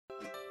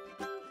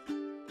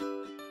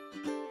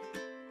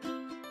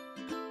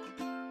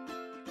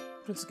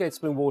Princes Gate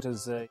Spring Water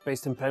is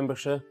based in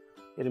Pembrokeshire.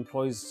 It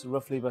employs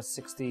roughly about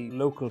 60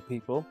 local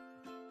people.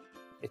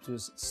 It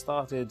was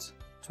started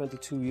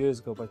 22 years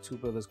ago by two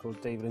brothers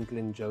called David and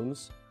Glyn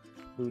Jones,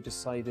 who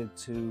decided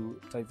to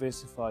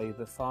diversify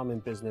the farming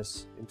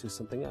business into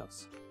something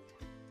else.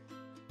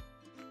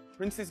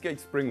 Princes Gate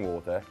Spring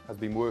Water has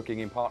been working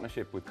in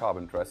partnership with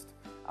Carbon Trust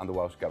and the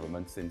Welsh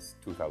Government since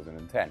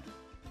 2010.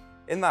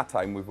 In that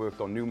time, we've worked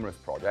on numerous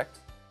projects.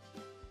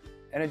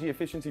 Energy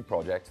efficiency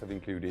projects have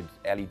included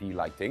LED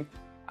lighting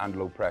and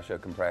low-pressure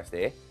compressed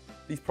air.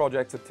 These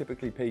projects are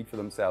typically paid for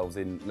themselves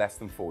in less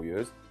than 4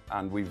 years,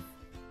 and we've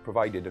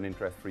provided an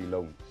interest-free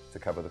loan to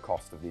cover the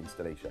cost of the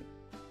installation.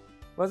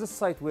 Well, as a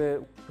site,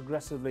 we're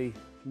progressively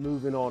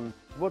moving on.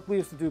 What we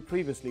used to do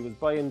previously was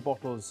buy in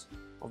bottles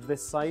of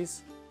this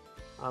size,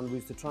 and we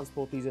used to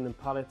transport these in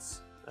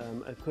pallets,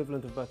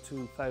 equivalent of about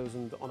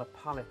 2,000 on a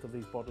pallet of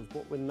these bottles.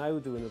 What we're now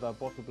doing with our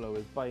bottle blower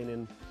is buying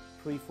in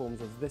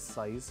preforms of this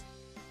size,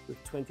 with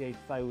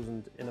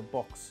 28,000 in a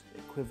box,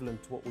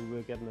 equivalent to what we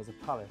were getting as a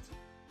pallet.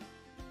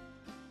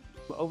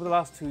 Over the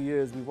last 2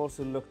 years, we've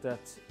also looked at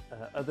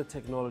other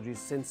technologies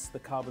since the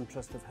Carbon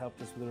Trust have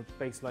helped us with a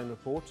baseline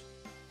report.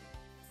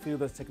 A few of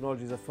those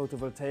technologies are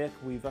photovoltaic.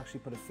 We've actually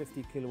put a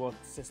 50 kilowatt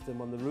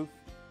system on the roof.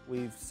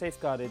 We've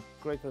safeguarded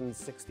greater than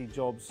 60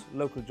 jobs,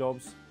 local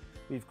jobs.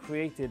 We've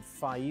created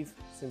 5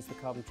 since the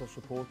Carbon Trust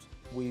report.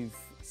 We've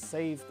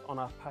saved on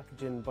our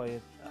packaging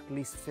by at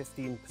least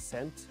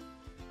 15%.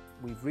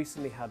 We've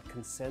recently had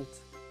consent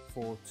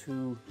for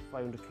 2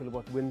 500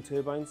 kilowatt wind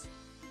turbines,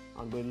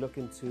 and we're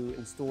looking to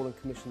install and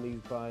commission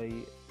these by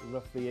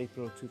roughly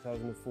April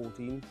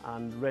 2014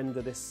 and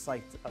render this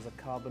site as a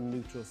carbon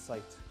neutral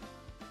site.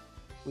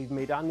 We've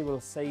made annual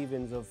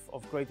savings of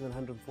greater than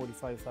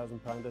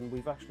 £145,000, and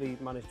we've actually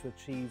managed to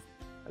achieve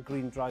a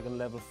Green Dragon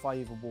Level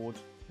 5 award,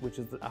 which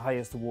is the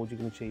highest award you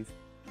can achieve.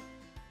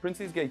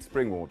 Princes Gate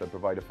Spring Water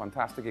provide a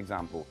fantastic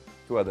example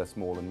to other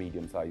small and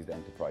medium-sized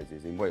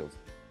enterprises in Wales.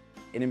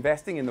 In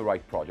investing in the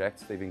right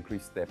projects, they've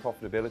increased their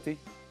profitability,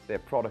 their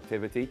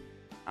productivity,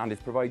 and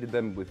it's provided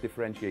them with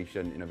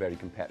differentiation in a very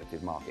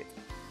competitive market.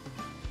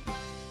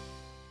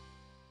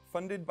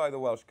 Funded by the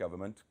Welsh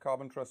Government,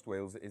 Carbon Trust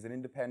Wales is an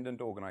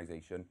independent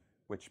organisation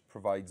which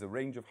provides a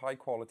range of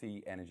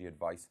high-quality energy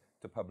advice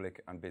to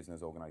public and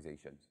business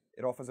organisations.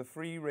 It offers a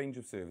free range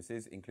of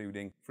services,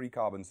 including free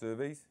carbon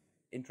surveys,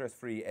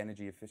 interest-free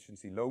energy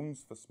efficiency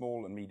loans for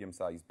small and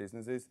medium-sized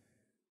businesses,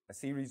 a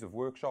series of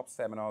workshops,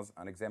 seminars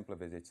and exemplar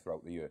visits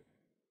throughout the year.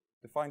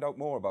 To find out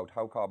more about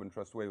how Carbon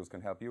Trust Wales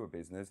can help your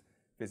business,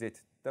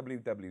 visit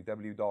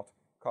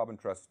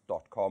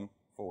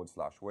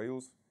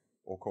www.carbontrust.com/Wales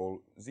or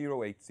call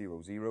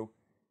 0800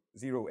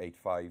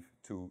 085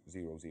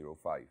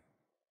 2005.